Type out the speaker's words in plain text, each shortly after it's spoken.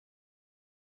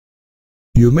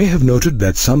You may have noted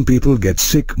that some people get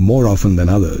sick more often than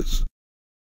others.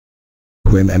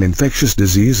 When an infectious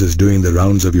disease is doing the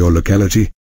rounds of your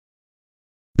locality,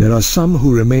 there are some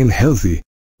who remain healthy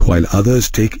while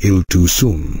others take ill too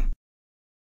soon.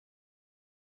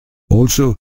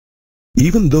 Also,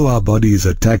 even though our body is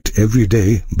attacked every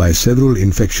day by several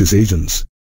infectious agents,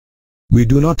 we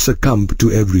do not succumb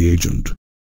to every agent.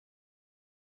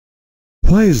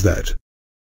 Why is that?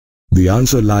 The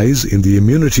answer lies in the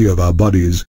immunity of our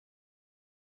bodies,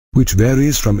 which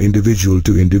varies from individual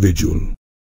to individual.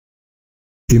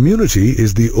 Immunity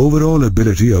is the overall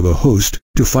ability of a host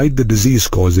to fight the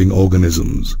disease-causing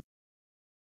organisms.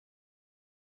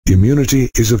 Immunity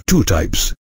is of two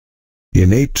types,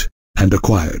 innate and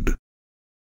acquired.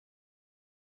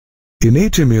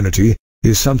 Innate immunity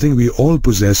is something we all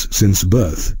possess since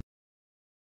birth.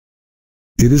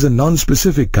 It is a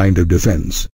non-specific kind of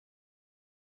defense,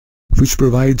 which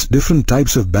provides different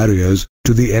types of barriers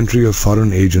to the entry of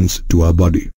foreign agents to our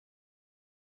body.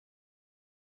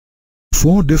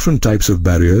 4 different types of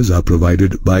barriers are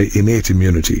provided by innate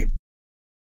immunity: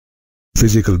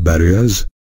 physical barriers,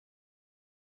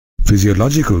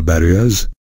 physiological barriers,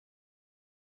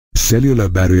 cellular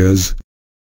barriers,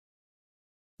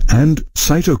 and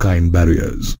cytokine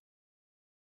barriers.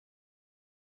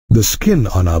 The skin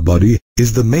on our body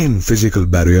is the main physical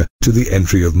barrier to the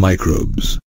entry of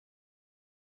microbes.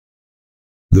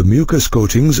 The mucous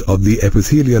coatings of the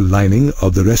epithelial lining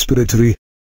of the respiratory,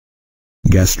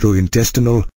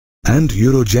 gastrointestinal, and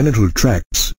urogenital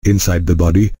tracts inside the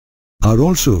body are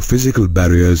also physical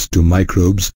barriers to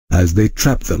microbes as they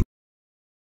trap them.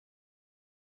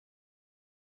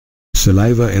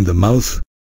 Saliva in the mouth,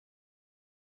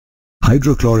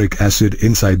 hydrochloric acid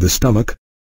inside the stomach,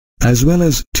 as well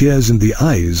as tears in the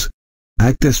eyes,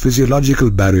 act as physiological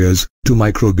barriers to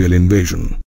microbial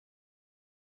invasion.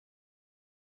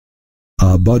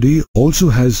 Our body also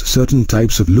has certain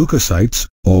types of leukocytes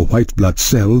or white blood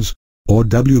cells or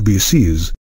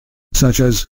WBCs, such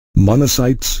as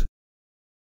monocytes,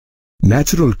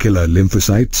 natural killer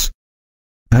lymphocytes,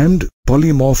 and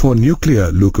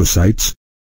polymorphonuclear leukocytes,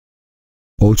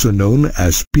 also known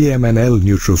as PMNL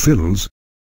neutrophils,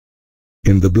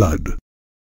 in the blood.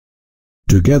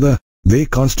 Together, they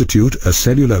constitute a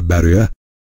cellular barrier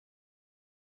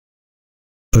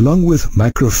along with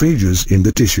macrophages in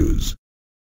the tissues.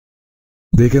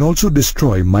 They can also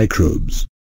destroy microbes.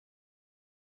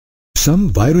 Some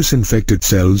virus-infected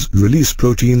cells release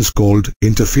proteins called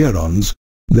interferons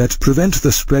that prevent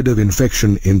the spread of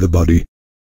infection in the body,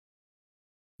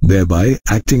 thereby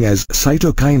acting as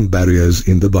cytokine barriers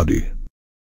in the body.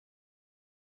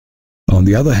 On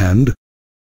the other hand,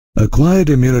 acquired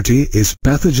immunity is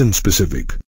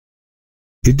pathogen-specific.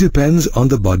 It depends on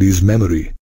the body's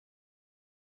memory.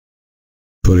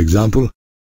 For example,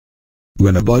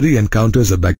 when a body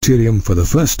encounters a bacterium for the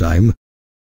first time,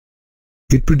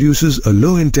 it produces a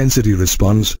low-intensity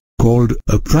response called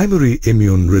a primary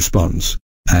immune response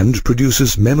and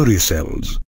produces memory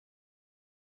cells.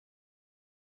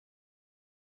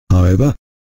 However,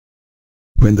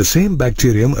 when the same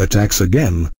bacterium attacks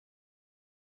again,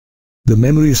 the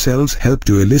memory cells help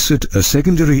to elicit a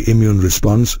secondary immune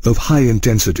response of high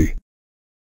intensity.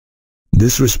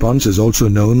 This response is also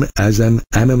known as an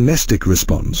anamnestic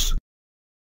response.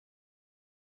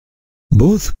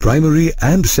 Both primary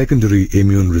and secondary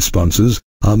immune responses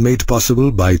are made possible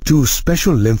by 2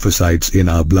 special lymphocytes in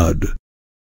our blood,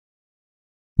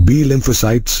 B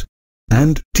lymphocytes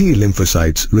and T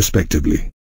lymphocytes respectively.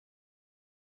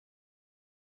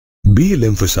 B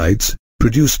lymphocytes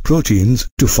produce proteins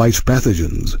to fight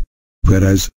pathogens,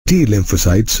 whereas T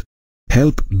lymphocytes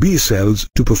help B cells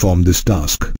to perform this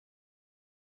task.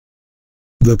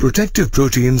 The protective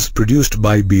proteins produced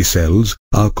by B cells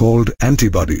are called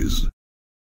antibodies.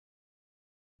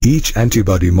 Each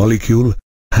antibody molecule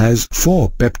has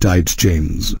 4 peptide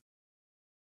chains,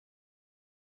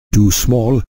 2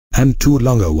 small and 2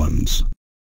 longer ones.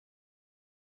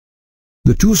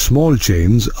 The 2 small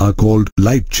chains are called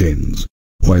light chains,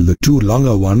 while the 2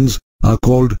 longer ones are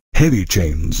called heavy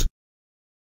chains.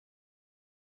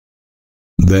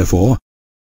 Therefore,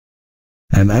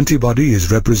 an antibody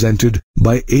is represented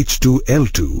by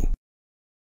H2L2.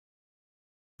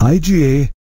 IgA,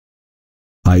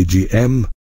 IgM,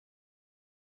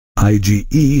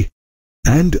 IgE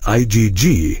and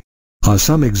IgG are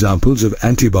some examples of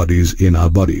antibodies in our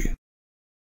body.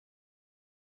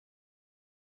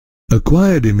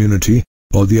 Acquired immunity,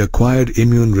 or the acquired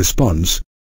immune response,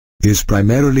 is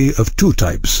primarily of 2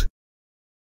 types: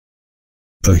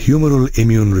 a humoral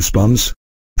immune response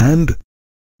and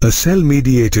a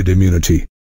cell-mediated immunity,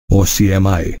 or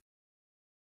CMI.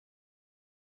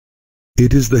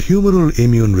 It is the humoral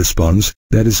immune response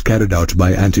that is carried out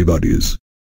by antibodies.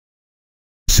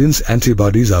 Since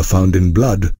antibodies are found in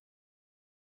blood,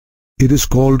 it is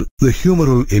called the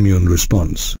humoral immune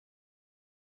response.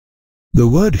 The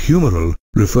word humoral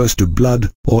refers to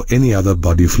blood or any other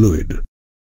body fluid.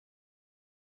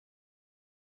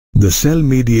 The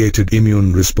cell-mediated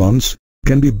immune response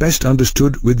can be best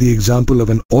understood with the example of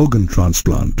an organ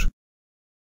transplant.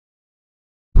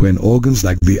 When organs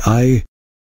like the eye,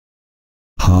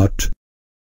 heart,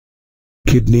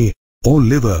 kidney, or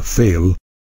liver fail,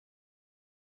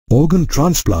 organ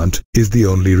transplant is the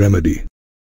only remedy.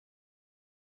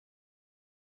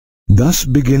 Thus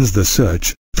begins the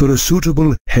search for a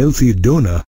suitable, healthy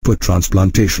donor for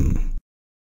transplantation.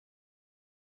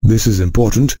 This is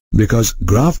important because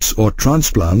grafts or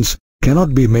transplants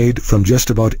cannot be made from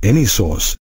just about any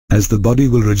source, as the body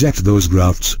will reject those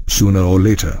grafts sooner or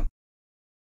later.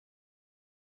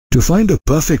 To find a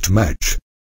perfect match,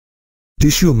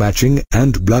 tissue matching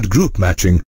and blood group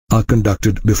matching are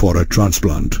conducted before a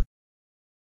transplant.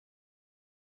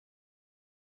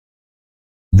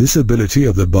 This ability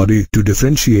of the body to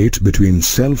differentiate between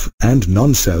self and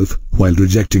non-self while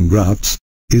rejecting grafts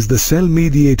is the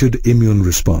cell-mediated immune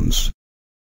response.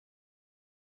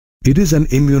 It is an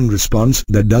immune response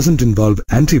that doesn't involve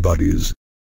antibodies,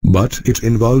 but it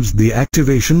involves the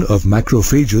activation of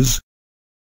macrophages,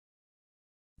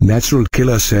 natural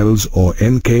killer cells or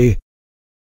NK,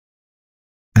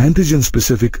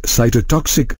 antigen-specific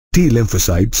cytotoxic T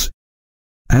lymphocytes,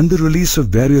 and the release of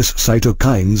various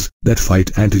cytokines that fight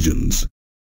antigens.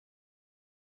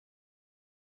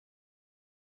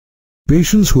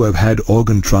 Patients who have had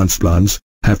organ transplants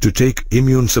have to take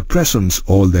immune suppressants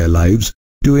all their lives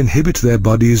to inhibit their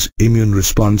body's immune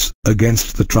response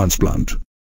against the transplant.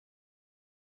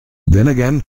 Then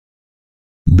again,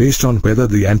 based on whether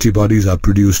the antibodies are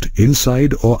produced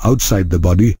inside or outside the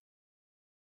body,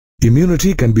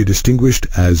 immunity can be distinguished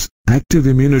as active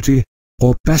immunity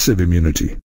or passive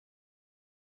immunity.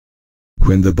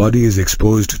 When the body is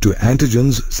exposed to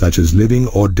antigens such as living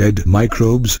or dead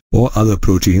microbes or other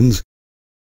proteins,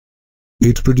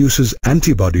 it produces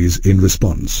antibodies in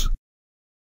response.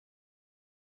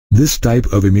 This type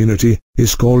of immunity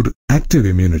is called active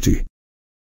immunity,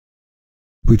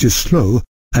 which is slow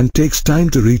and takes time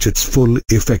to reach its full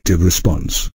effective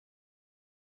response.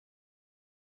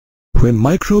 When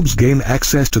microbes gain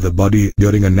access to the body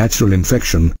during a natural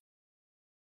infection,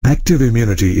 active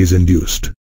immunity is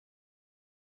induced.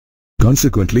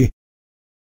 Consequently,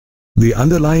 the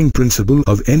underlying principle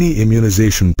of any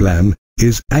immunization plan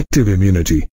is active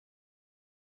immunity,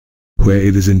 where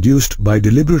it is induced by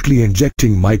deliberately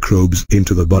injecting microbes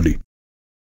into the body.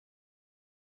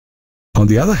 On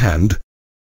the other hand,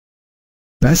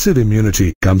 passive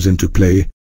immunity comes into play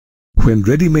when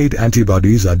ready-made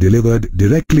antibodies are delivered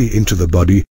directly into the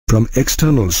body from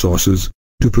external sources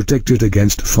to protect it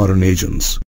against foreign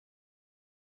agents.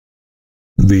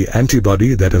 The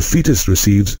antibody that a fetus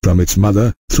receives from its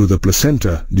mother through the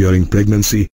placenta during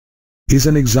pregnancy is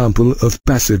an example of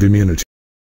passive immunity.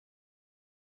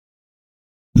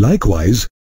 Likewise,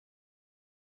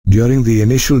 during the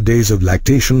initial days of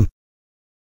lactation,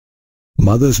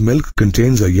 mother's milk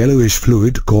contains a yellowish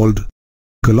fluid called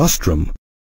colostrum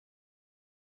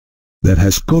that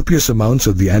has copious amounts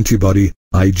of the antibody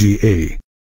IgA.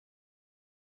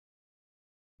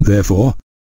 Therefore,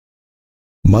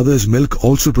 mother's milk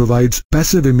also provides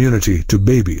passive immunity to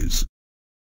babies.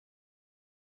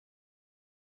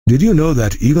 Did you know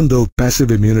that even though passive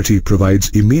immunity provides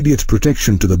immediate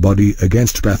protection to the body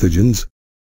against pathogens,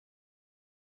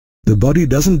 the body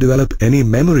doesn't develop any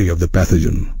memory of the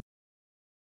pathogen?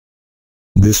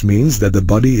 This means that the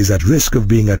body is at risk of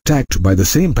being attacked by the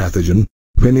same pathogen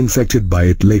when infected by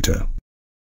it later.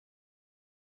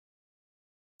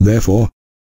 Therefore,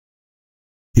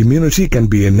 immunity can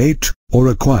be innate or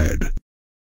acquired.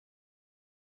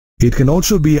 It can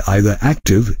also be either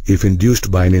active if induced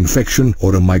by an infection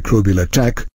or a microbial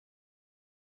attack,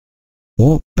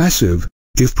 or passive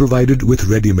if provided with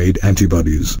ready-made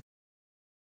antibodies.